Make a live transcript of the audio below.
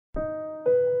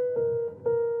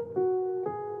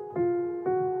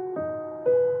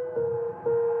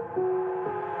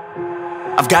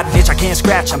I've got an itch I can't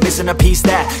scratch, I'm missing a piece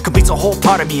that completes a whole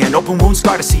part of me, an open wound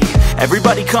scar to see.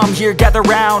 Everybody come here, gather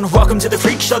round, welcome to the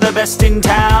freak show, the best in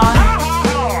town.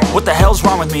 What the hell's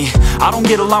wrong with me? I don't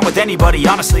get along with anybody,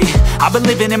 honestly. I've been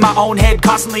living in my own head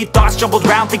constantly, thoughts jumbled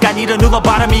round, think I need a new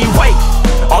lobotomy. Wait,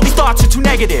 all these thoughts are too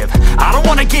negative, I don't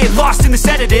wanna get lost in the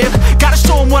sedative. Gotta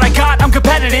show them what I got, I'm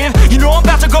competitive. You know I'm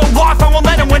about to go off, I won't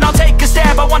let them win, I'll take a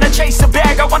stab. I wanna chase a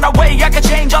bag, I wanna weigh, I can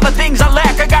change all the things I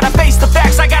lack. I gotta face the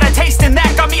facts, I got a taste in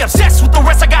that. Got me obsessed with the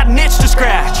rest, I got an itch to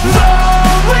scratch.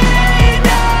 Slowly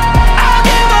now, I'll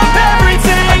give up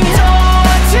everything.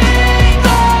 Daunting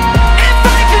thought, if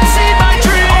I could see my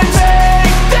dreams, I'll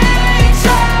make things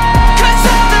right. 'Cause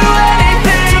I'll do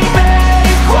anything to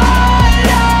make what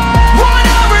I want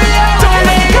a reality. Don't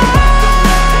let go,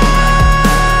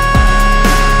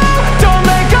 don't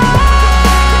let go.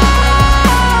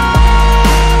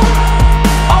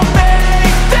 I'll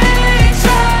make things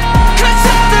right. 'Cause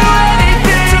I'll do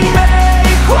anything to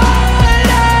make what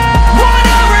I want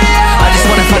a reality. I just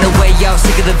wanna find a way out,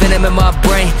 sick of the venom in my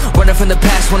brain. Running from the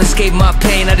past, wanna escape my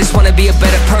pain. I just wanna be a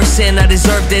better person, I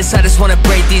deserve this. I just wanna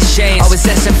break these chains. I was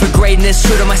destined for greatness,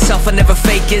 true to myself, I never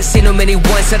fake it. Seen too many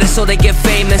once that I so they get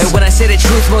famous. And when I say the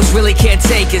truth, most really can't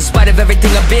take it. In spite of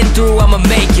everything I've been through, I'ma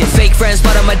make it. Fake friends,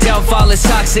 but on my downfall is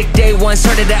toxic. Day one,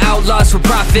 started the outlaws for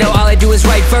profit. Now all I do is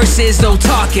write verses, no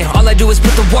talking. All I do is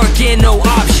put the work in, no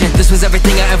option. This was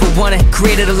everything I ever wanted.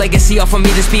 Created a legacy off of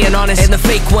me, just being honest. And the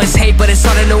fake ones hate, but it's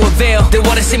all to no avail. They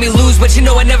wanna see me lose, but you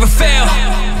know I never fail.